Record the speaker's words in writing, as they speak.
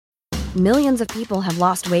Millions of people have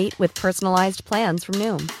lost weight with personalized plans from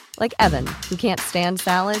Noom. Like Evan, who can't stand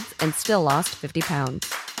salads and still lost 50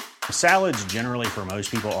 pounds. Salads generally for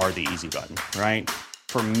most people are the easy button, right?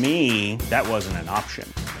 For me, that wasn't an option.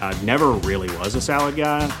 I never really was a salad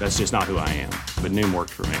guy. That's just not who I am. But Noom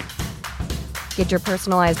worked for me. Get your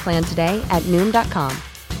personalized plan today at Noom.com.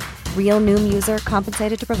 Real Noom user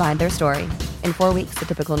compensated to provide their story. In 4 weeks, the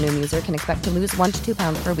typical Noom user can expect to lose 1 to 2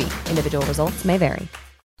 pounds per week. Individual results may vary.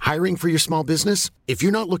 Hiring for your small business? If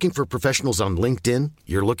you're not looking for professionals on LinkedIn,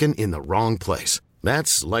 you're looking in the wrong place.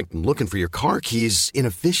 That's like looking for your car keys in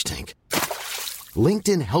a fish tank.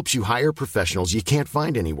 LinkedIn helps you hire professionals you can't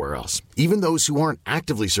find anywhere else, even those who aren't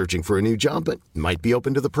actively searching for a new job but might be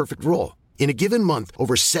open to the perfect role. In a given month,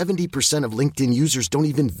 over 70% of LinkedIn users don't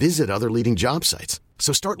even visit other leading job sites.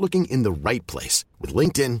 So start looking in the right place. With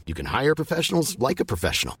LinkedIn, you can hire professionals like a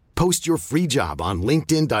professional. Post your free job on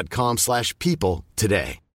linkedin.com/people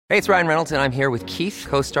today. Hey, it's Ryan Reynolds, and I'm here with Keith,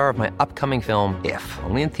 co-star of my upcoming film, If,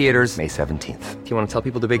 only in theaters May 17th. Do you want to tell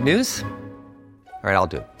people the big news? All right, I'll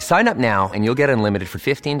do it. Sign up now and you'll get unlimited for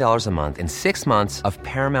 $15 a month and 6 months of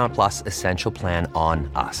Paramount Plus Essential Plan on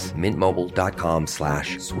us.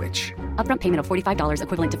 MintMobile.com/switch. Upfront payment of $45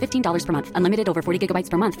 equivalent to $15 per month. Unlimited over 40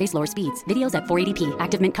 gigabytes per month. Face lower speeds. Videos at 480p.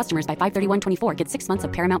 Active Mint customers by 531.24 get 6 months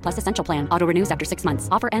of Paramount Plus Essential Plan. Auto renews after 6 months.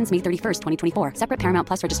 Offer ends May 31st, 2024. Separate Paramount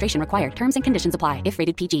Plus registration required. Terms and conditions apply if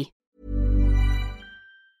rated PG.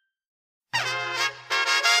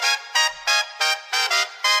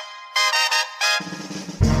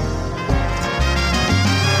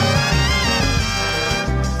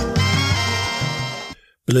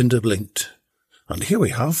 Belinda blinked, and here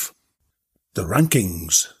we have the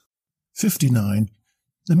rankings. 59.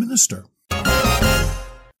 The Minister.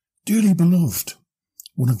 Dearly beloved.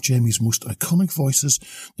 One of Jamie's most iconic voices,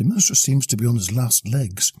 the Minister seems to be on his last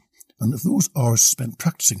legs, and if those hours spent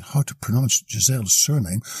practising how to pronounce Giselle's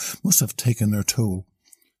surname must have taken their toll.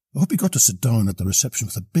 I hope he got to sit down at the reception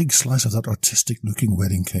with a big slice of that artistic-looking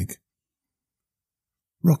wedding cake.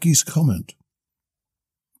 Rocky's comment.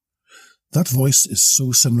 That voice is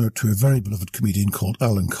so similar to a very beloved comedian called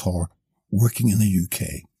Alan Carr, working in the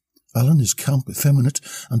UK. Alan is camp, effeminate,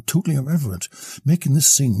 and totally irreverent, making this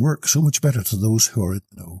scene work so much better to those who are in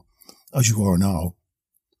the know, as you are now.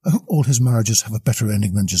 I hope all his marriages have a better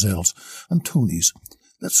ending than Giselle's and Tony's.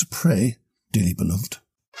 Let's pray, dearly beloved.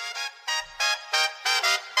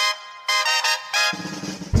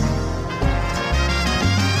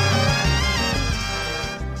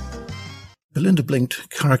 Belinda Blinked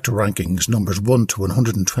Character Rankings numbers 1 to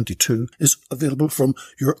 122 is available from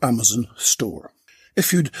your Amazon store.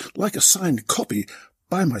 If you'd like a signed copy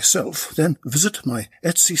by myself, then visit my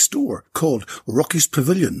Etsy store called Rocky's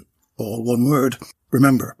Pavilion, all one word.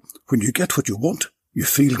 Remember, when you get what you want, you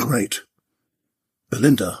feel great.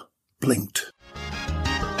 Belinda Blinked.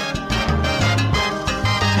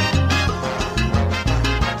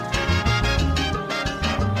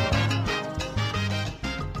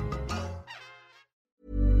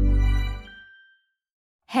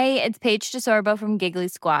 Hey, it's Paige DeSorbo from Giggly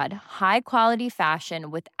Squad. High quality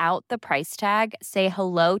fashion without the price tag. Say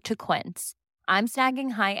hello to Quince. I'm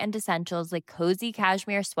snagging high-end essentials like cozy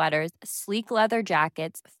cashmere sweaters, sleek leather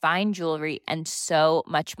jackets, fine jewelry, and so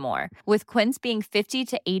much more. With Quince being 50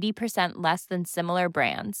 to 80% less than similar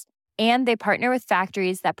brands. And they partner with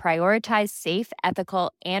factories that prioritize safe,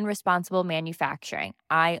 ethical, and responsible manufacturing.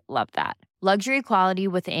 I love that. Luxury quality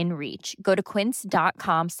within reach. Go to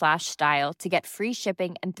quince.com/style to get free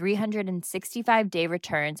shipping and 365-day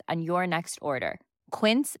returns on your next order.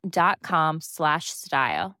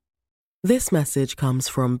 Quince.com/style. This message comes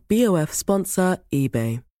from BOF sponsor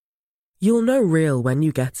eBay. You'll know real when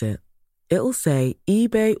you get it. It'll say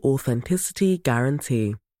eBay Authenticity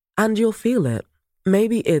Guarantee. And you'll feel it.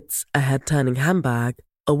 Maybe it's a head-turning handbag,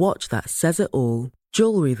 a watch that says it all,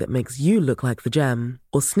 jewelry that makes you look like the gem,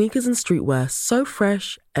 or sneakers and streetwear so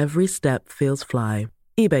fresh every step feels fly.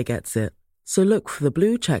 eBay gets it. So look for the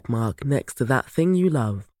blue check mark next to that thing you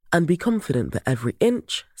love and be confident that every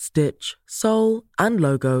inch, stitch, sole, and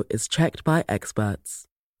logo is checked by experts.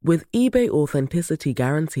 With eBay Authenticity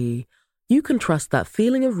Guarantee, you can trust that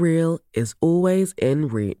feeling of real is always in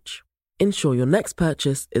reach. Ensure your next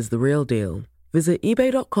purchase is the real deal. Visit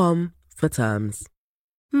ebay.com for terms.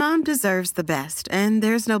 Mom deserves the best, and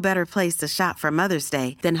there's no better place to shop for Mother's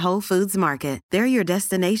Day than Whole Foods Market. They're your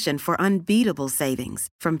destination for unbeatable savings,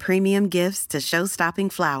 from premium gifts to show-stopping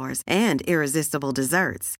flowers and irresistible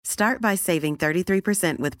desserts. Start by saving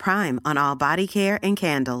 33% with Prime on all body care and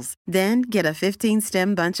candles. Then get a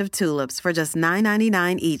 15-stem bunch of tulips for just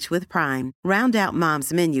 $9.99 each with Prime. Round out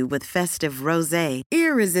Mom's menu with festive rosé,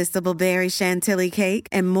 irresistible berry chantilly cake,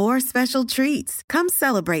 and more special treats. Come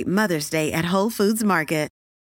celebrate Mother's Day at Whole Foods Market.